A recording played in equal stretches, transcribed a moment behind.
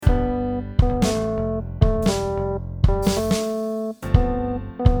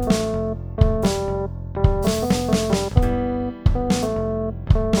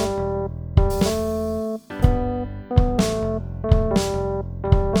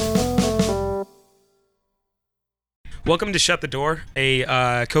Welcome to Shut the Door, a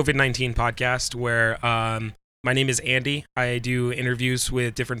COVID-19 podcast where my name is Andy. I do interviews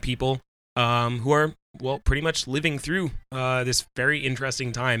with different people who are, well, pretty much living through this very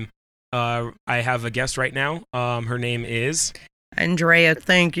interesting time. I have a guest right now. Her name is... Andrea,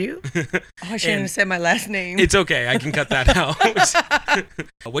 thank you. I shouldn't have said my last name. It's okay. I can cut that out.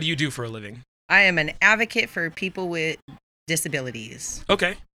 What do you do for a living? I am an advocate for people with disabilities.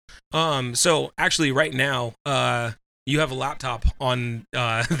 Okay. So actually right now, you have a laptop on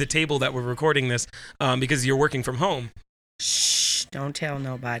the table that we're recording this because you're working from home. Shh, don't tell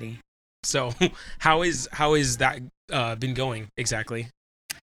nobody. So how is that been going exactly?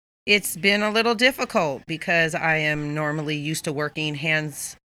 It's been a little difficult because I am normally used to working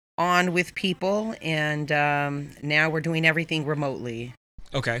hands-on with people, and now we're doing everything remotely.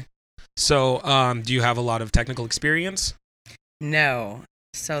 Okay. So do you have a lot of technical experience? No.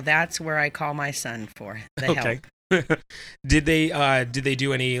 So that's where I call my son for the help. Did they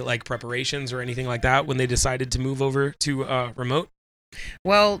do any like preparations or anything like that when they decided to move over to remote?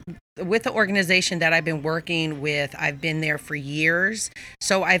 Well, with the organization that I've been working with, I've been there for years.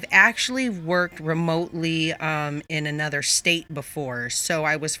 So I've actually worked remotely in another state before. So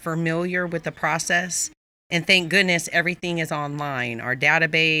I was familiar with the process. And thank goodness everything is online. Our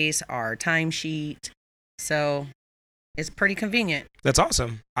database, our timesheet. So it's pretty convenient. That's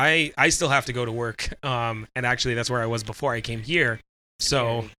awesome. I still have to go to work. And actually that's where I was before I came here.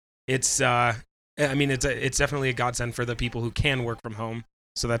 So it's it's definitely a godsend for the people who can work from home.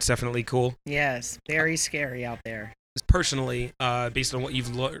 So that's definitely cool. Yes, very scary out there. Personally, based on what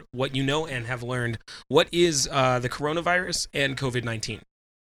you know and have learned, what is the coronavirus and COVID-19?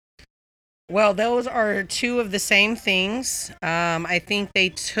 Well, those are two of the same things. I think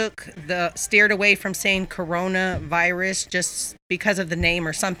they steered away from saying coronavirus just because of the name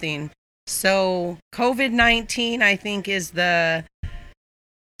or something. So COVID-19, I think, is the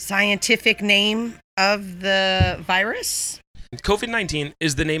scientific name of the virus. COVID-19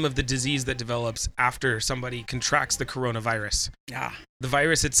 is the name of the disease that develops after somebody contracts the coronavirus. The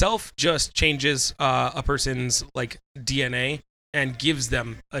virus itself just changes a person's like DNA and gives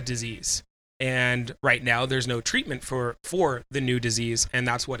them a disease. And right now there's no treatment for the new disease, and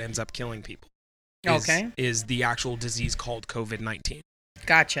that's what ends up killing people. Is the actual disease called COVID-19.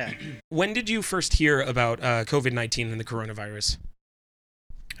 Gotcha. When did you first hear about COVID-19 and the coronavirus?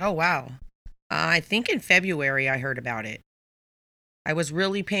 Oh, wow. I think in February I heard about it. I was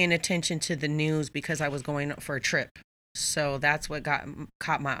really paying attention to the news because I was going for a trip. So that's what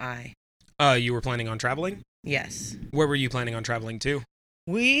caught my eye. You were planning on traveling? Yes. Where were you planning on traveling to?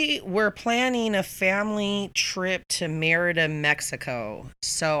 We were planning a family trip to Merida, Mexico.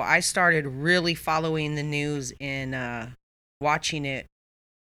 So I started really following the news and watching it.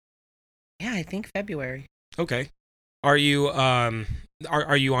 Yeah, I think February. Okay. Are you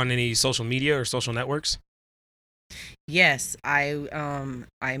are you on any social media or social networks? Yes, I'm on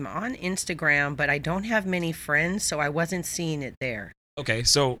Instagram, but I don't have many friends, so I wasn't seeing it there. Okay,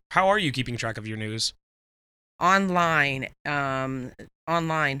 so how are you keeping track of your news? Online.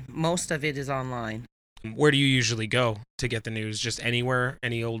 Online. Most of it is online. Where do you usually go to get the news? Just anywhere,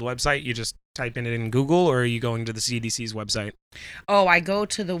 any old website? You just type in it in Google, or are you going to the CDC's website? Oh, I go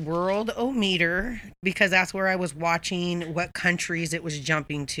to the Worldometer because that's where I was watching what countries it was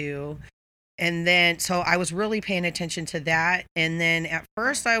jumping to. And then, so I was really paying attention to that. And then at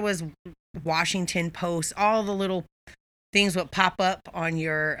first I was Washington Post, all the little things would pop up on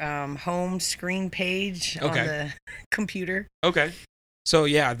your home screen page on the computer. Okay. So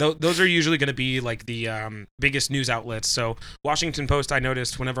yeah, those are usually going to be like the biggest news outlets. So Washington Post, I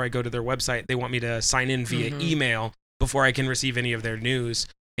noticed whenever I go to their website, they want me to sign in via email before I can receive any of their news.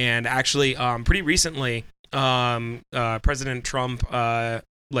 And actually, pretty recently, President Trump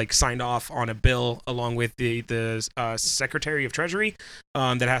signed off on a bill along with the Secretary of Treasury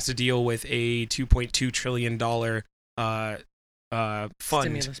that has to deal with a $2.2 trillion fund.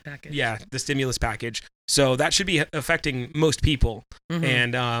 Stimulus package. Yeah, the stimulus package. So that should be affecting most people.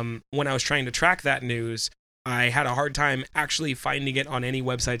 And when I was trying to track that news, I had a hard time actually finding it on any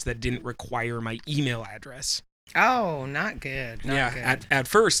websites that didn't require my email address. Oh, not good. Not good. At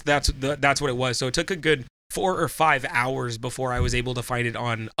first, that's what it was. So it took a good 4 or 5 hours before I was able to find it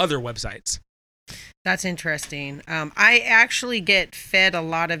on other websites. That's interesting. I actually get fed a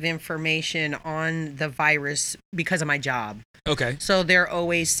lot of information on the virus because of my job. Okay. So they're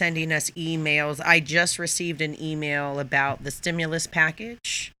always sending us emails. I just received an email about the stimulus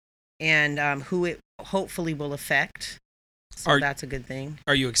package and who it hopefully will affect. So that's a good thing.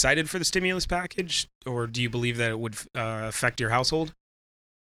 Are you excited for the stimulus package, or do you believe that it would affect your household?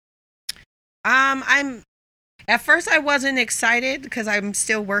 I'm At first, I wasn't excited because I'm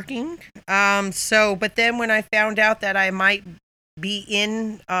still working. But then when I found out that I might be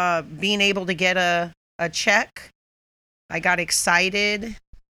being able to get a check, I got excited.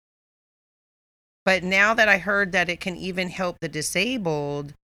 But now that I heard that it can even help the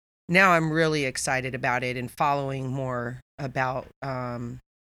disabled, now I'm really excited about it and following more about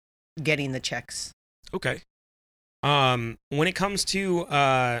getting the checks. Okay. When it comes to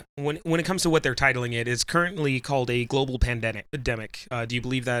when it comes to what they're titling it, it's currently called a global pandemic. Do you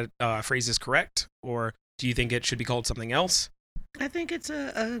believe that phrase is correct, or do you think it should be called something else? I think it's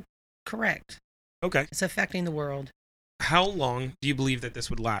a correct. Okay. It's affecting the world. How long do you believe that this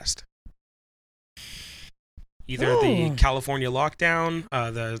would last? Either the Ooh. California lockdown,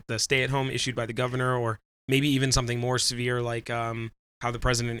 the stay-at-home issued by the governor, or maybe even something more severe like how the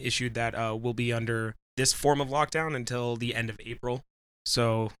president issued that we'll be under this form of lockdown until the end of April.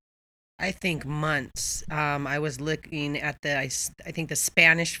 So I think months. I was looking at I think the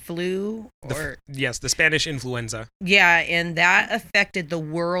Spanish flu, or yes, the Spanish influenza. yeah, and that affected the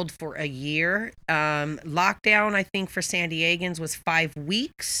world for a year. Lockdown, I think for San Diegans was 5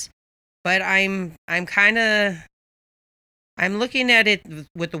 weeks, but I'm looking at it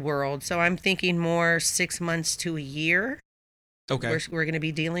with the world, so I'm thinking more 6 months to a year. Okay. We're going to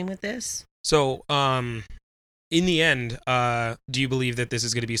be dealing with this. So, in the end, do you believe that this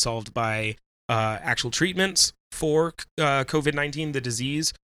is going to be solved by actual treatments for COVID-19, the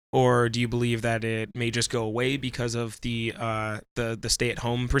disease, or do you believe that it may just go away because of the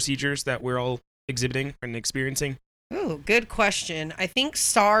stay-at-home procedures that we're all exhibiting and experiencing? Oh, good question. I think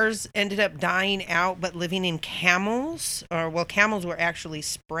SARS ended up dying out, but living in camels, camels were actually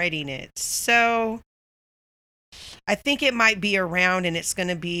spreading it. So I think it might be around, and it's going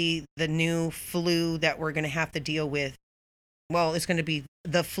to be the new flu that we're going to have to deal with. Well, it's going to be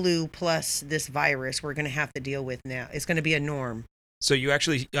the flu plus this virus we're going to have to deal with now. It's going to be a norm. So you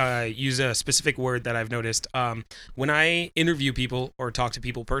actually use a specific word that I've noticed. When I interview people or talk to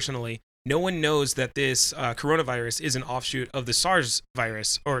people personally, no one knows that this coronavirus is an offshoot of the SARS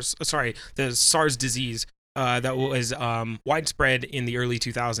virus, the SARS disease that was widespread in the early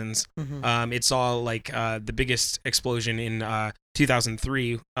 2000s. Mm-hmm. It saw the biggest explosion in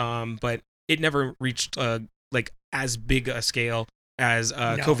 2003, but it never reached as big a scale as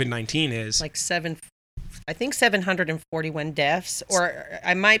No. COVID-19 is. Like 741 deaths, or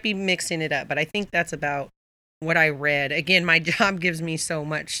I might be mixing it up, but I think that's about what I read. Again, my job gives me so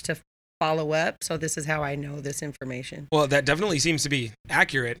much to follow up, so this is how I know this information. Well, that definitely seems to be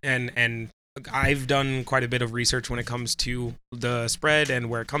accurate, and I've done quite a bit of research when it comes to the spread and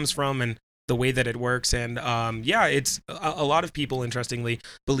where it comes from and the way that it works. And it's a lot of people, interestingly,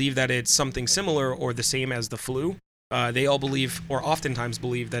 believe that it's something similar or the same as the flu. They all believe, or oftentimes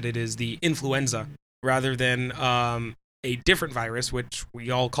believe, that it is the influenza rather than a different virus, which we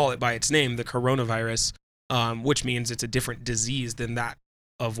all call it by its name, the coronavirus, which means it's a different disease than that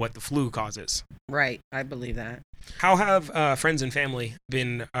of what the flu causes. Right, I believe that. How have friends and family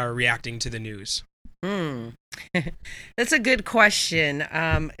been reacting to the news? That's a good question,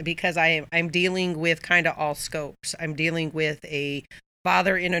 because I'm dealing with kind of all scopes. I'm dealing with a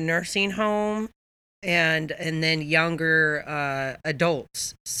father in a nursing home and then younger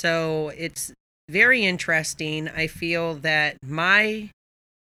adults. So it's very interesting. I feel that my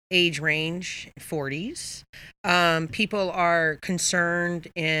age range, 40s, people are concerned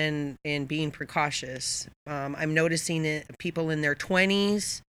and being precautious. I'm noticing it, people in their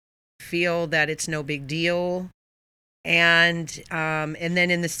 20s feel that it's no big deal. And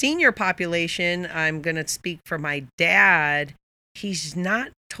then in the senior population, I'm going to speak for my dad. He's not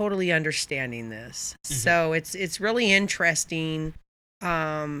totally understanding this. Mm-hmm. So it's really interesting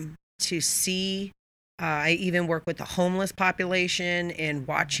to see. I even work with the homeless population and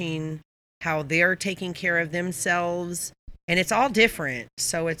watching how they're taking care of themselves. And it's all different.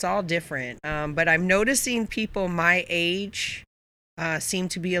 So it's all different. But I'm noticing people my age seem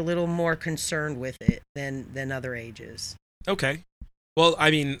to be a little more concerned with it than other ages. Okay. Well,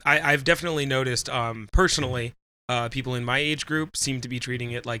 I mean, I've definitely noticed personally, people in my age group seem to be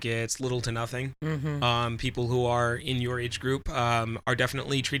treating it like it's little to nothing. Mm-hmm. People who are in your age group are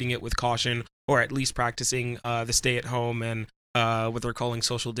definitely treating it with caution, or at least practicing the stay at home and what they're calling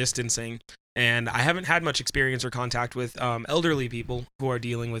social distancing. And I haven't had much experience or contact with elderly people who are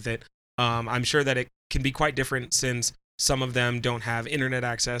dealing with it. I'm sure that it can be quite different since some of them don't have internet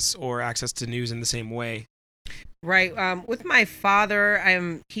access or access to news in the same way. Right. With my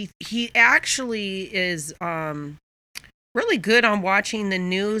father, he actually is really good on watching the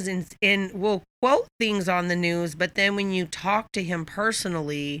news and will quote things on the news, but then when you talk to him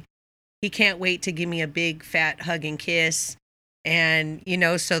personally, he can't wait to give me a big fat hug and kiss. And,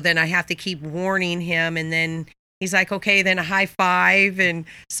 so then I have to keep warning him. And then he's like, okay, then a high five. And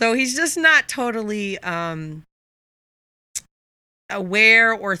so he's just not totally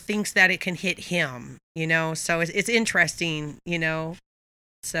aware or thinks that it can hit him, so it's interesting,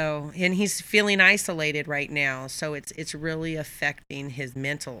 so, and he's feeling isolated right now. So it's really affecting his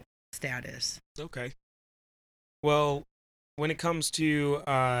mental status. Okay. Well, when it comes to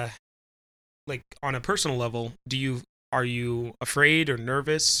like on a personal level, are you afraid or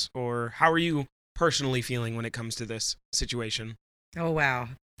nervous, or how are you personally feeling when it comes to this situation? Oh, wow.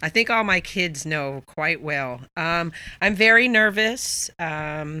 I think all my kids know quite well. I'm very nervous.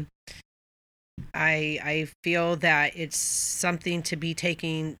 I feel that it's something to be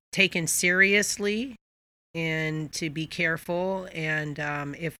taken seriously and to be careful. And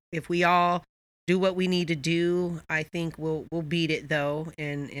if we all do what we need to do, I think we'll beat it though,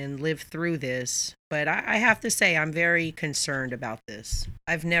 and live through this. But I have to say I'm very concerned about this.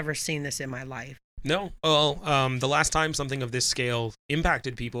 I've never seen this in my life. No. Well, the last time something of this scale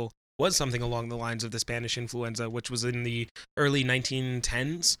impacted people was something along the lines of the Spanish influenza, which was in the early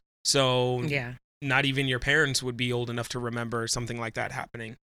 1910s. So Yeah. not even your parents would be old enough to remember something like that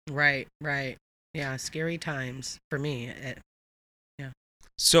happening. Right. Yeah, scary times for me. Yeah.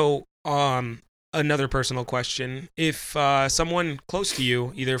 So, another personal question. If someone close to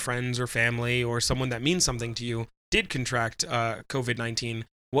you, either friends or family or someone that means something to you, did contract COVID-19,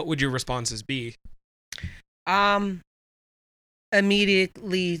 what would your responses be?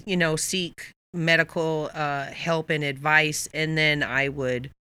 Immediately, seek medical help and advice, and then I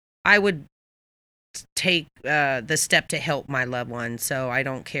would take the step to help my loved one. So I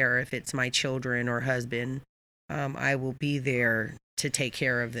don't care if it's my children or husband. I will be there to take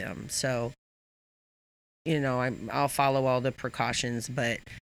care of them. So, I'll follow all the precautions, but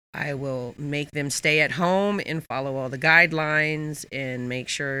I will make them stay at home and follow all the guidelines and make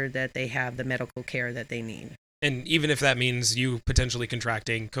sure that they have the medical care that they need. And even if that means you potentially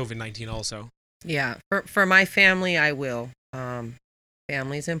contracting COVID-19 also. Yeah, for my family, I will.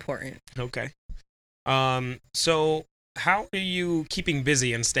 Family's important. Okay. So how are you keeping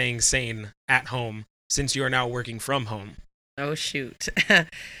busy and staying sane at home since you are now working from home? Oh, shoot.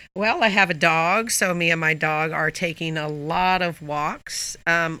 Well, I have a dog, so me and my dog are taking a lot of walks.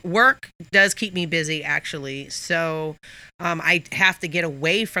 Work does keep me busy, actually. So I have to get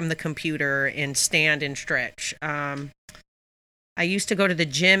away from the computer and stand and stretch. I used to go to the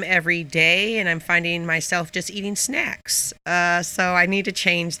gym every day, and I'm finding myself just eating snacks. So I need to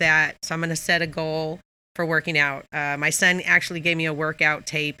change that. So I'm going to set a goal for working out. My son actually gave me a workout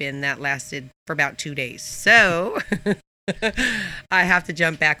tape, and that lasted for about 2 days. So I have to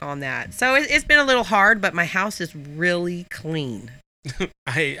jump back on that. So it's been a little hard, but my house is really clean.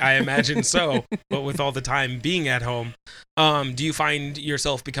 I imagine so. But with all the time being at home, do you find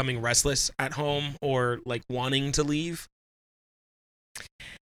yourself becoming restless at home or like wanting to leave?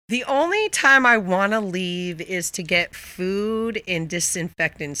 The only time I want to leave is to get food and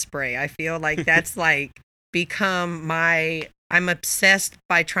disinfectant spray. I feel like that's like become I'm obsessed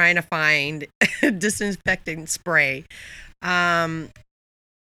by trying to find disinfectant spray. But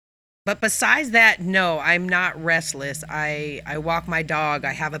besides that, no, I'm not restless. I walk my dog.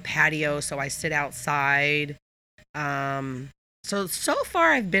 I have a patio, so I sit outside. So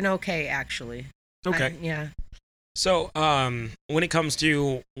far I've been okay, actually. Okay. Yeah. So, when it comes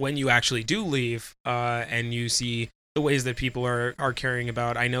to when you actually do leave, and you see the ways that people are caring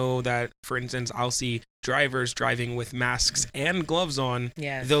about, I know that, for instance, I'll see drivers driving with masks and gloves on,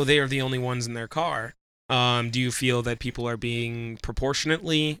 Yes. though they are the only ones in their car. Do you feel that people are being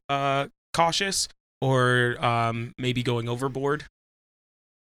proportionately cautious, or maybe going overboard?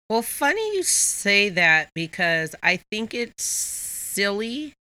 Well, funny you say that, because I think it's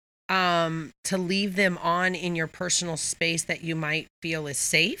silly to leave them on in your personal space that you might feel is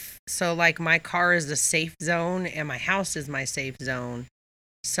safe. So like my car is a safe zone and my house is my safe zone.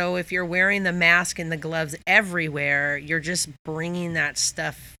 So if you're wearing the mask and the gloves everywhere, you're just bringing that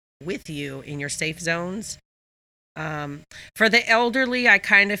stuff with you in your safe zones. For the elderly, I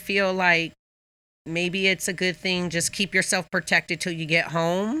kind of feel like maybe it's a good thing. Just keep yourself protected till you get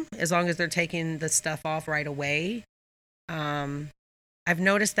home, as long as they're taking the stuff off right away. I've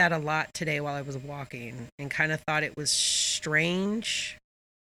noticed that a lot today while I was walking, and kind of thought it was strange,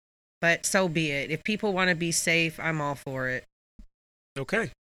 but so be it. If people want to be safe, I'm all for it.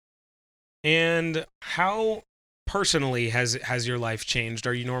 Okay. And how personally has your life changed?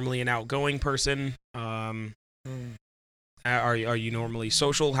 Are you normally an outgoing person? Are you normally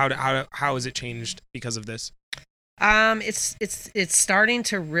social? How has it changed because of this? It's starting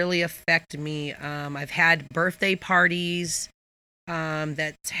to really affect me. I've had birthday parties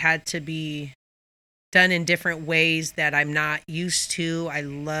that's had to be done in different ways that I'm not used to. I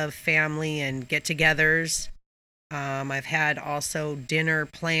love family and get-togethers. I've had also dinner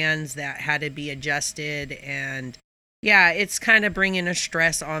plans that had to be adjusted, and yeah, it's kind of bringing a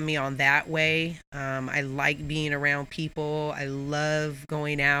stress on me on that way. I like being around people. I love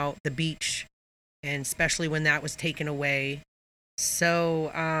going out, the beach, and especially when that was taken away.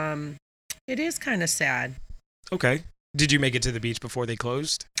 So it is kind of sad. Okay. Did you make it to the beach before they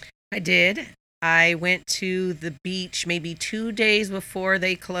closed? I did. I went to the beach maybe 2 days before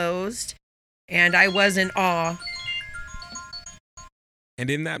they closed, and I was in awe. And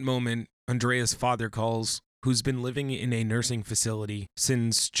in that moment, Andrea's father calls, who's been living in a nursing facility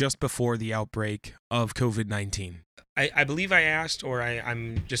since just before the outbreak of COVID-19. I believe I asked, or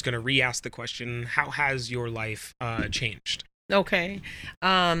I'm just going to re-ask the question, how has your life changed? Okay.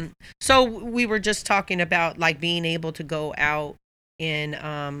 So we were just talking about like being able to go out, and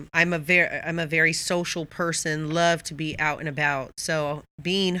I'm a very social person, love to be out and about. So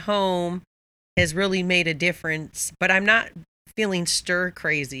being home has really made a difference, but I'm not feeling stir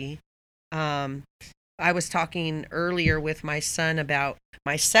crazy. I was talking earlier with my son about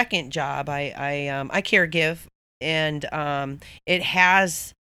my second job. I caregive, and it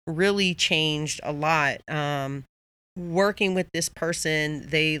has really changed a lot. Working with this person,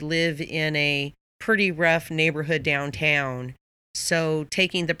 they live in a pretty rough neighborhood downtown. So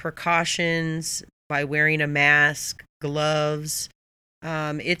taking the precautions by wearing a mask, gloves,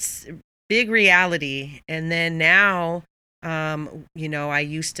 it's big reality. And then now, I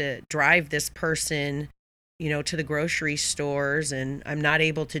used to drive this person, to the grocery stores, and I'm not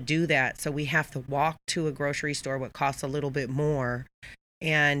able to do that. So we have to walk to a grocery store, what costs a little bit more.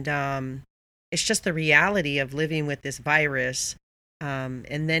 And it's just the reality of living with this virus.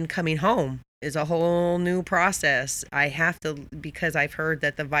 And then coming home is a whole new process. I have to, because I've heard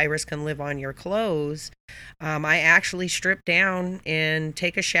that the virus can live on your clothes. I actually strip down and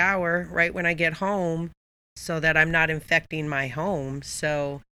take a shower right when I get home so that I'm not infecting my home.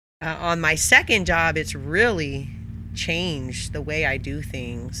 So on my second job, it's really changed the way I do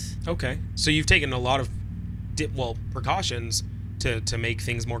things. Okay. So you've taken a lot of, precautions to make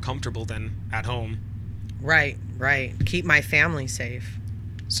things more comfortable than at home. Right. Keep my family safe.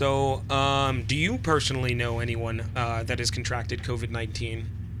 So, do you personally know anyone that has contracted COVID-19?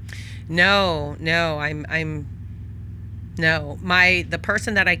 No. No. The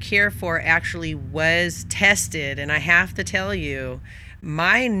person that I care for actually was tested, and I have to tell you,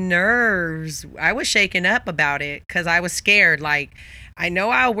 my nerves, I was shaken up about it because I was scared. Like, I know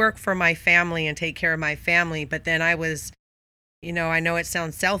I'll work for my family and take care of my family, but then I was, I know it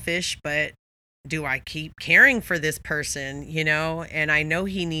sounds selfish, but do I keep caring for this person, And I know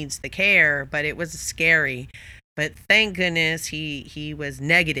he needs the care, but it was scary. But thank goodness he was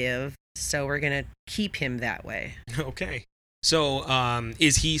negative, so we're going to keep him that way. Okay. So,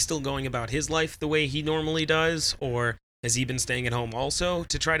 is he still going about his life the way he normally does, or has he been staying at home also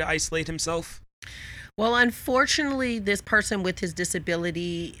to try to isolate himself? Well, unfortunately, this person with his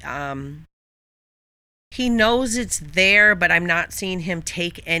disability, he knows it's there, but I'm not seeing him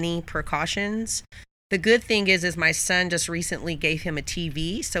take any precautions. The good thing is my son just recently gave him a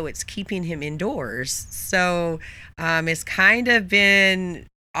TV, so it's keeping him indoors. So it's kind of been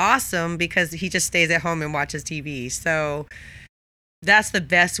awesome because he just stays at home and watches TV. So that's the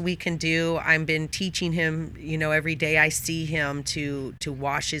best we can do. I've been teaching him, every day I see him to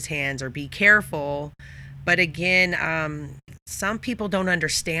wash his hands or be careful. But again, some people don't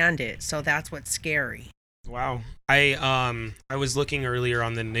understand it, so that's what's scary. Wow. I was looking earlier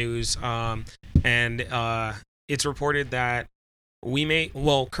on the news, and it's reported that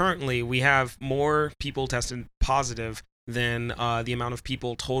currently we have more people tested positive than the amount of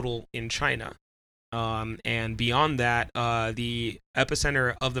people total in China. And beyond that, the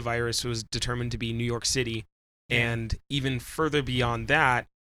epicenter of the virus was determined to be New York City. And even further beyond that,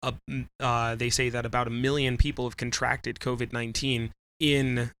 they say that about 1 million people have contracted COVID-19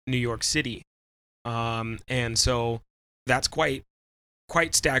 in New York City. And so that's quite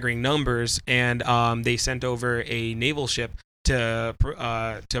staggering numbers. And they sent over a naval ship to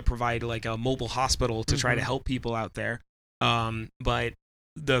provide like a mobile hospital to try to help people out there. But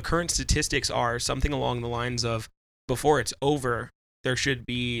the current statistics are something along the lines of, before it's over, there should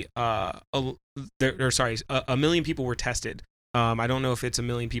be 1 million people were tested. I don't know if it's 1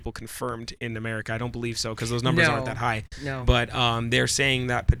 million people confirmed in America. I don't believe so, because those numbers aren't that high. No. But they're saying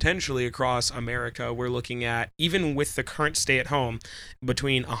that potentially across America, we're looking at, even with the current stay at home,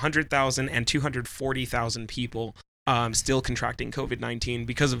 between 100,000 and 240,000 people still contracting COVID-19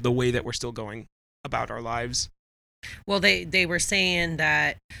 because of the way that we're still going about our lives. Well, they were saying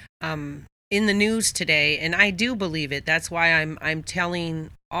that in the news today, and I do believe it. That's why I'm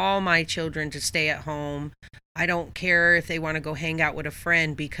telling all my children to stay at home. I don't care if they want to go hang out with a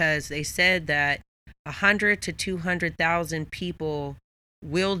friend, because they said that 100 to 200,000 people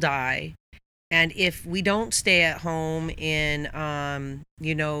will die. And if we don't stay at home and,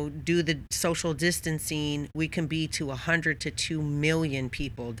 do the social distancing, we can be to 100 to 2 million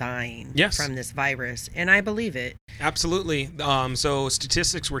people dying from this virus. And I believe it. Absolutely. So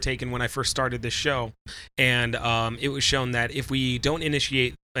statistics were taken when I first started this show, and it was shown that if we don't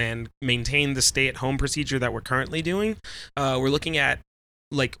initiate and maintain the stay-at-home procedure that we're currently doing, we're looking at,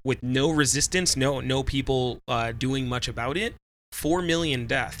 like, with no resistance, no people doing much about it, 4 million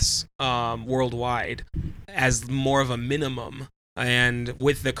deaths worldwide as more of a minimum. And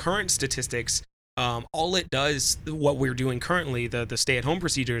with the current statistics, all it does, what we're doing currently, the stay-at-home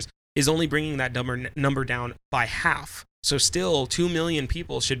procedures, is only bringing that number down by half. So still 2 million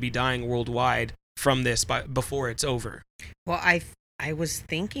people should be dying worldwide from this before it's over. Well, I was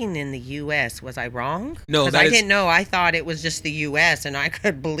thinking in the U.S. Was I wrong? No, because I didn't know. I thought it was just the U.S. and I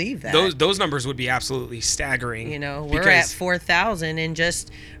could believe that. Those numbers would be absolutely staggering. We're at 4,000 and just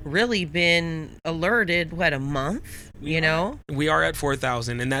really been alerted, a month? We are at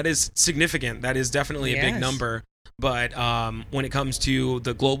 4,000, and that is significant. That is definitely a big number. But when it comes to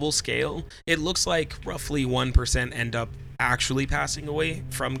the global scale, it looks like roughly 1% end up actually passing away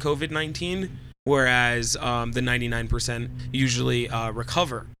from COVID-19. Whereas the 99% usually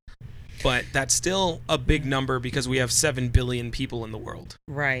recover. But that's still a big number because we have 7 billion people in the world.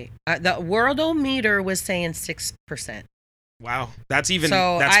 Right. The Worldometer was saying 6%. Wow. That's even,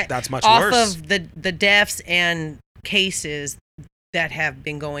 that's much worse. Off of the deaths and cases that have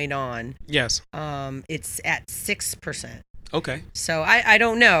been going on. Yes. It's at 6%. Okay. So I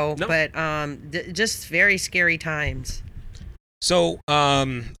don't know, but just very scary times. So,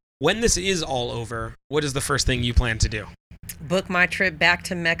 when this is all over, what is the first thing you plan to do? Book my trip back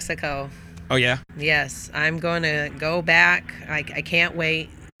to Mexico. Oh, yeah? Yes, I'm going to go back. I can't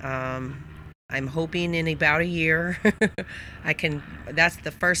wait. I'm hoping in about a year that's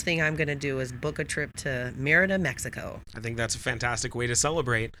the first thing I'm going to do, is book a trip to Mérida, Mexico. I think that's a fantastic way to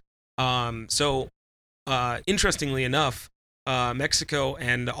celebrate. Interestingly enough, Mexico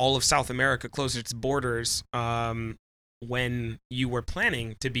and all of South America closed its borders when you were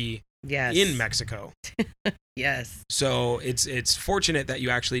planning to be in Mexico. Yes. So it's fortunate that you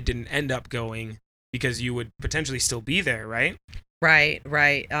actually didn't end up going, because you would potentially still be there, right? Right.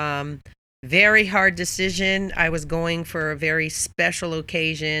 Very hard decision. I was going for a very special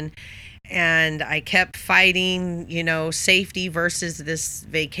occasion, and I kept fighting, safety versus this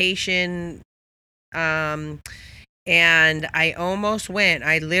vacation. And I almost went.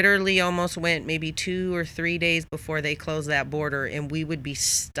 I literally almost went, maybe 2 or 3 days before they closed that border, and we would be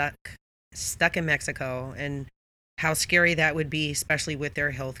stuck in Mexico, and how scary that would be, especially with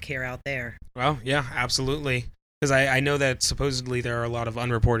their health care out there. Well, yeah, absolutely. Because I know that supposedly there are a lot of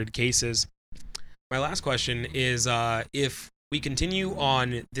unreported cases. My last question is, if we continue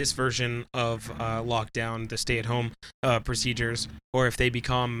on this version of lockdown, the stay-at-home procedures, or if they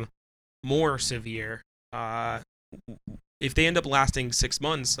become more severe, if they end up lasting 6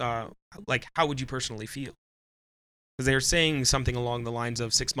 months, how would you personally feel? Because they're saying something along the lines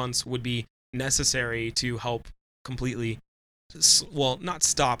of 6 months would be necessary to help completely, not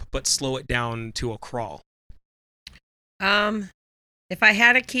stop, but slow it down to a crawl. If I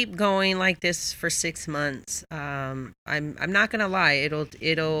had to keep going like this for 6 months, I'm not gonna lie,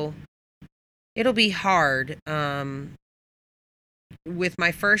 it'll be hard. With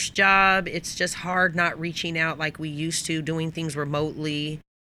my first job, it's just hard not reaching out like we used to, doing things remotely.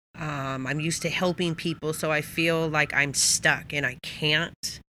 I'm used to helping people, so I feel like I'm stuck and I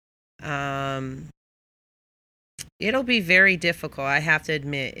can't. It'll be very difficult, I have to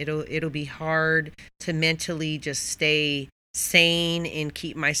admit. It'll be hard to mentally just stay sane and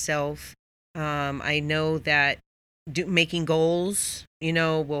keep myself. I know that making goals,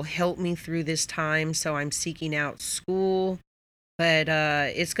 will help me through this time, so I'm seeking out school. But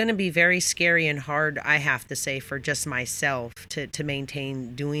it's going to be very scary and hard, I have to say, for just myself to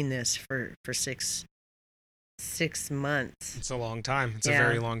maintain doing this for 6 months. It's a long time. It's a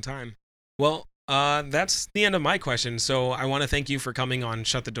very long time. Well, that's the end of my question. So I want to thank you for coming on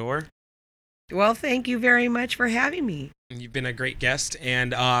Shut the Door. Well, thank you very much for having me. You've been a great guest.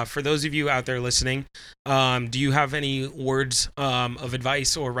 And for those of you out there listening, do you have any words of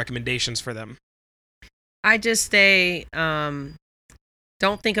advice or recommendations for them? I just say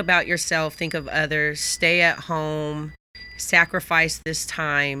Don't think about yourself. Think of others. Stay at home. Sacrifice this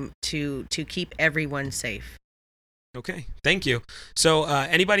time to keep everyone safe. Okay, thank you. So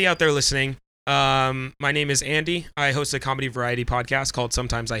anybody out there listening, my name is Andy. I host a comedy variety podcast called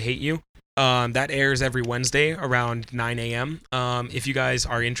Sometimes I Hate You. That airs every Wednesday around 9 a.m. If you guys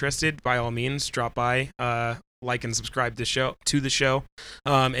are interested, by all means, drop by, like and subscribe to the show.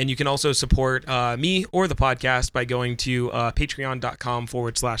 And you can also support me or the podcast by going to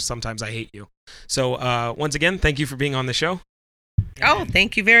patreon.com/Sometimes I Hate You. So once again, thank you for being on the show. Oh,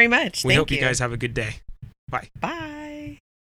 thank you very much. We hope you guys have a good day. Bye. Bye.